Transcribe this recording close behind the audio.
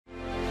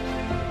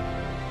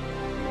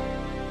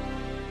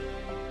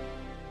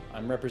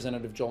I'm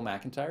Representative Joel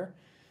McEntire.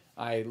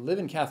 I live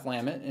in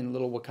Cathlamet in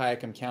Little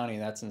Wahkiakum County.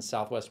 That's in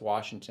Southwest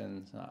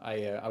Washington.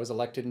 I was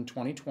elected in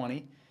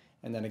 2020,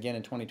 and then again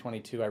in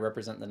 2022 I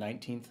represent the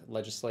 19th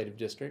Legislative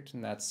District,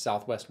 and that's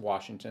Southwest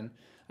Washington.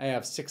 I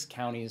have 6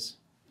 counties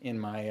in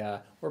my,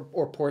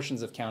 or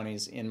portions of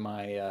counties in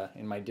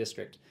my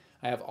district.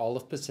 I have all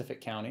of Pacific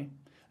County,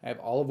 I have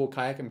all of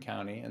Wahkiakum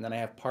County, and then I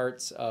have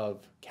parts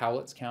of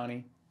Cowlitz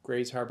County,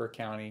 Grays Harbor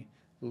County,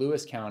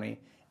 Lewis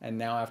County, and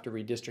now after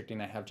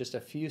redistricting I have just a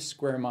few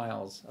square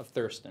miles of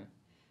Thurston.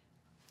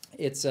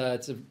 It's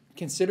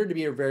considered to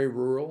be a very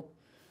rural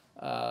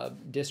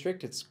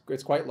district. It's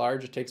quite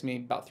large. It takes me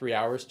about 3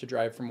 hours to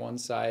drive from one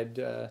side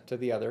to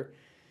the other.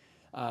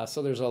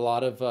 So there's a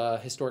lot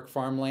of historic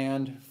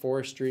farmland,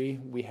 forestry.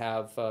 We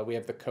have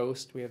the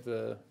coast. We have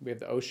the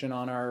ocean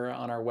on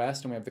our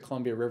west, and we have the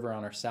Columbia River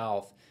on our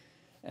south.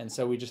 And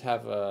so we just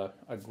have a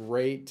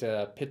great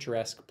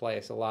picturesque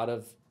place. A lot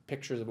of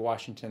pictures of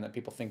Washington that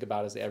people think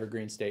about as the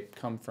Evergreen State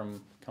come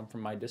from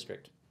my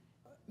district.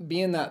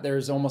 Being that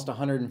there's almost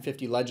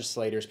 150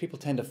 legislators, people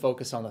tend to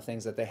focus on the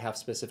things that they have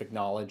specific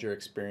knowledge or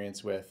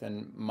experience with.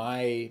 And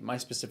my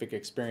specific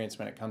experience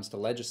when it comes to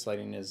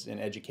legislating is in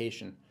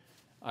education.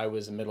 I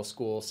was a middle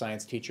school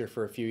science teacher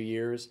for a few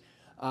years.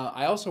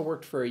 I also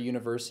worked for a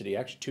university,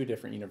 actually 2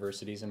 different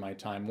universities in my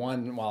time.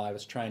 One, while I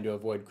was trying to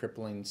avoid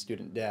crippling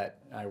student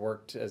debt, I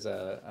worked as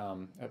a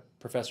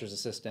professor's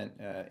assistant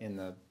in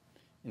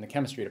the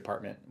chemistry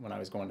department when I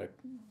was going to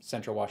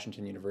Central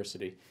Washington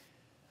University.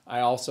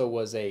 I also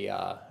was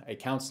a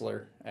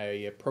counselor,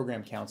 a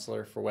program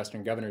counselor for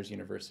Western Governors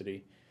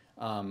University,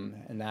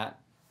 and that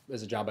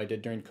was a job I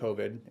did during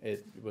COVID.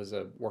 It was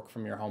a work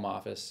from your home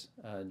office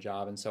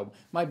job, and so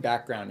my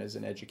background is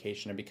in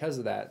education, and because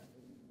of that,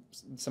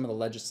 some of the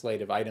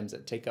legislative items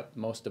that take up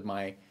most of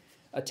my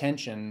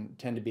attention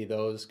tend to be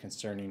those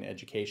concerning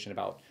education,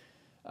 about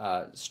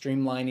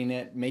streamlining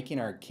it, making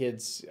our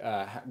kids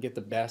get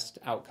the best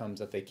outcomes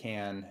that they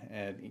can,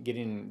 and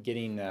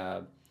getting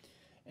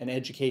an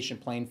education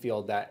playing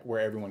field where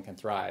everyone can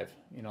thrive.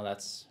 You know,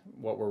 that's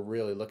what we're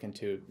really looking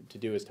to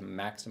do, is to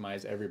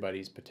maximize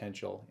everybody's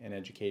potential in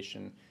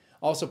education.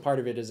 Also, part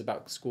of it is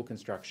about school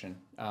construction.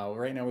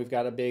 Right now we've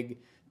got a big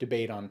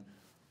debate on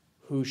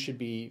who should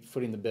be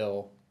footing the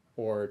bill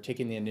or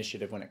taking the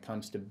initiative when it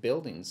comes to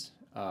buildings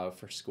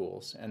for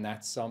schools, and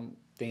that's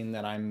something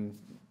that I'm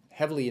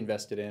heavily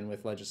invested in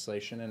with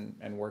legislation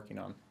and working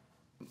on.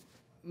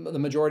 The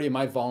majority of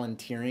my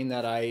volunteering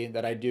that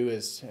I do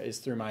is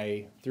through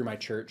my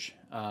church.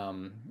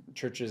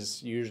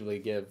 Churches usually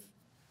give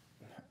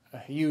a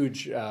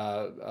huge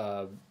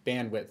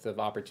bandwidth of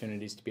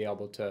opportunities to be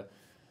able to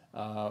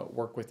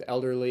work with the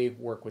elderly,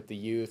 work with the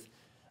youth.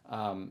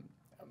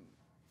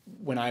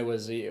 When I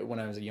was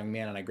a young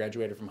man and I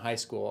graduated from high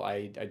school,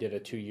 I did a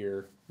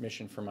 2-year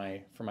mission for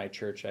my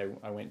church.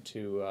 I went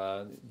to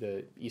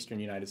the eastern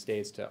United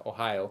States, to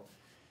Ohio.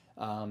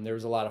 There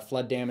was a lot of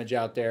flood damage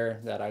out there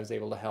that I was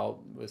able to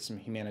help with some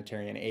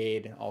humanitarian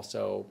aid,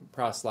 also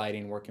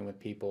proselyting, working with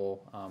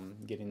people,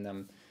 getting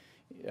them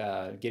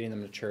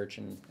to church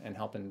and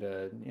helping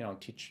to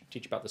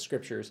teach about the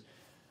scriptures.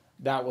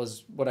 That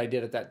was what I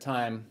did at that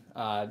time.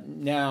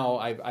 Now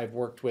I've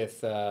worked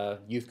with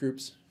youth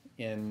groups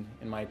in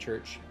my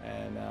church,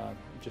 and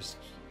just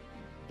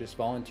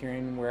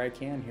volunteering where I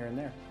can here and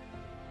there.